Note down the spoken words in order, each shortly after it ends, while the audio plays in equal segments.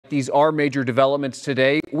These are major developments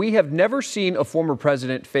today. We have never seen a former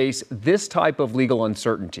president face this type of legal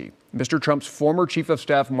uncertainty. Mr. Trump's former chief of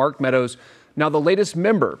staff, Mark Meadows, now the latest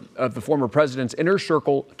member of the former president's inner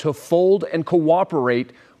circle to fold and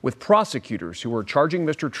cooperate with prosecutors who are charging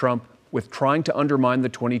Mr. Trump with trying to undermine the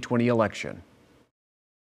 2020 election.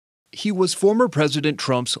 He was former President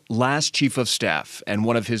Trump's last chief of staff and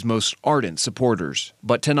one of his most ardent supporters.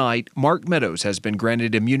 But tonight, Mark Meadows has been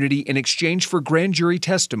granted immunity in exchange for grand jury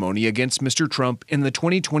testimony against Mr. Trump in the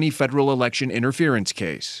 2020 federal election interference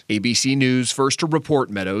case. ABC News, first to report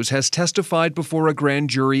Meadows, has testified before a grand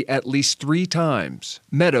jury at least 3 times.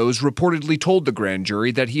 Meadows reportedly told the grand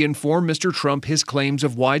jury that he informed Mr. Trump his claims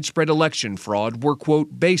of widespread election fraud were,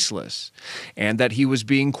 quote, baseless, and that he was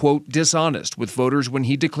being, quote, dishonest with voters when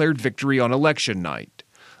he declared victory on election night.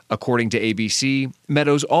 According to ABC,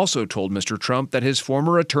 Meadows also told Mr. Trump that his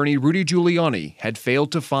former attorney Rudy Giuliani had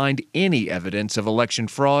failed to find any evidence of election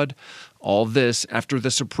fraud. All this after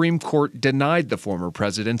the Supreme Court denied the former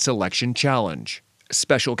president's election challenge.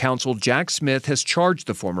 Special counsel Jack Smith has charged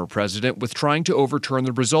the former president with trying to overturn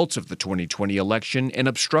the results of the 2020 election and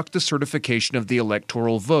obstruct the certification of the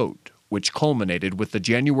electoral vote, which culminated with the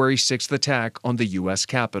January 6th attack on the U.S.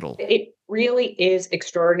 Capitol. It really is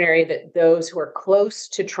extraordinary that those who are close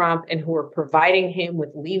to Trump and who are providing him with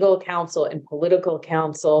legal counsel and political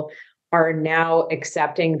counsel are now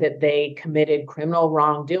accepting that they committed criminal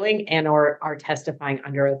wrongdoing and are testifying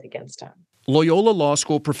under oath against him. Loyola Law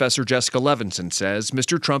School professor Jessica Levinson says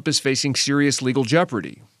Mr. Trump is facing serious legal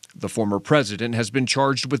jeopardy. The former president has been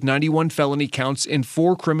charged with 91 felony counts in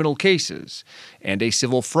 4 criminal cases and a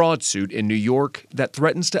civil fraud suit in New York that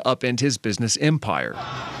threatens to upend his business empire.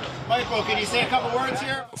 Michael, can you say a couple words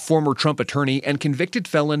here? Former Trump attorney and convicted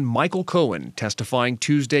felon Michael Cohen testifying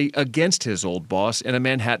Tuesday against his old boss in a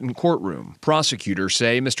Manhattan courtroom. Prosecutors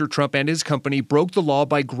say Mr. Trump and his company broke the law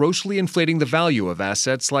by grossly inflating the value of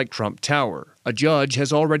assets like Trump Tower. A judge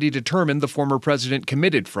has already determined the former president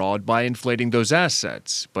committed fraud by inflating those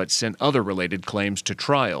assets, but sent other related claims to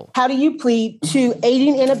trial. How do you plead to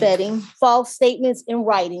aiding and abetting, false statements and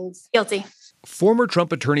writings? Guilty. Former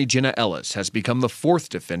Trump attorney Jenna Ellis has become the 4th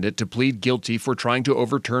defendant to plead guilty for trying to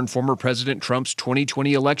overturn former President Trump's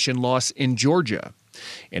 2020 election loss in Georgia.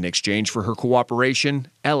 In exchange for her cooperation,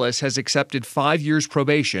 Ellis has accepted 5 years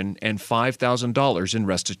probation and $5,000 in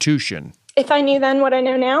restitution. If I knew then what I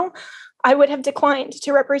know now, I would have declined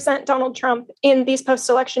to represent Donald Trump in these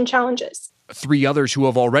post-election challenges. 3 others who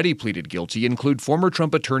have already pleaded guilty include former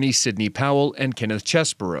Trump attorneys Sidney Powell and Kenneth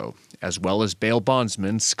Chesborough, as well as bail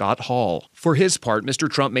bondsman Scott Hall. For his part, Mr.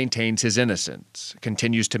 Trump maintains his innocence,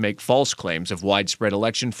 continues to make false claims of widespread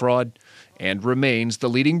election fraud, and remains the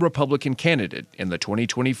leading Republican candidate in the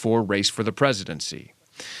 2024 race for the presidency.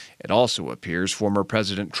 It also appears former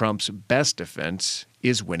President Trump's best defense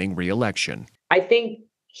is winning re-election. I think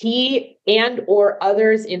he and or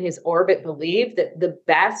others in his orbit believe that the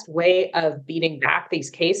best way of beating back these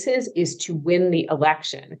cases is to win the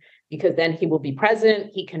election, because then he will be president.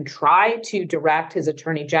 He can try to direct his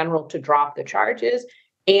attorney general to drop the charges,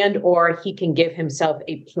 and or he can give himself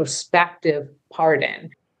a prospective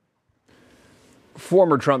pardon.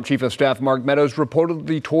 Former Trump Chief of Staff Mark Meadows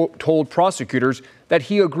reportedly told prosecutors that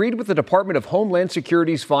he agreed with the Department of Homeland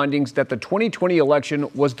Security's findings that the 2020 election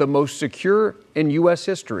was the most secure in U.S.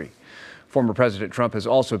 history. Former President Trump has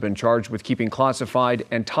also been charged with keeping classified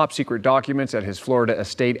and top secret documents at his Florida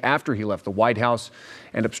estate after he left the White House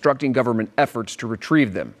and obstructing government efforts to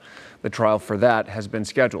retrieve them. The trial for that has been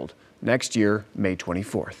scheduled next year, May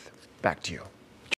 24th. Back to you.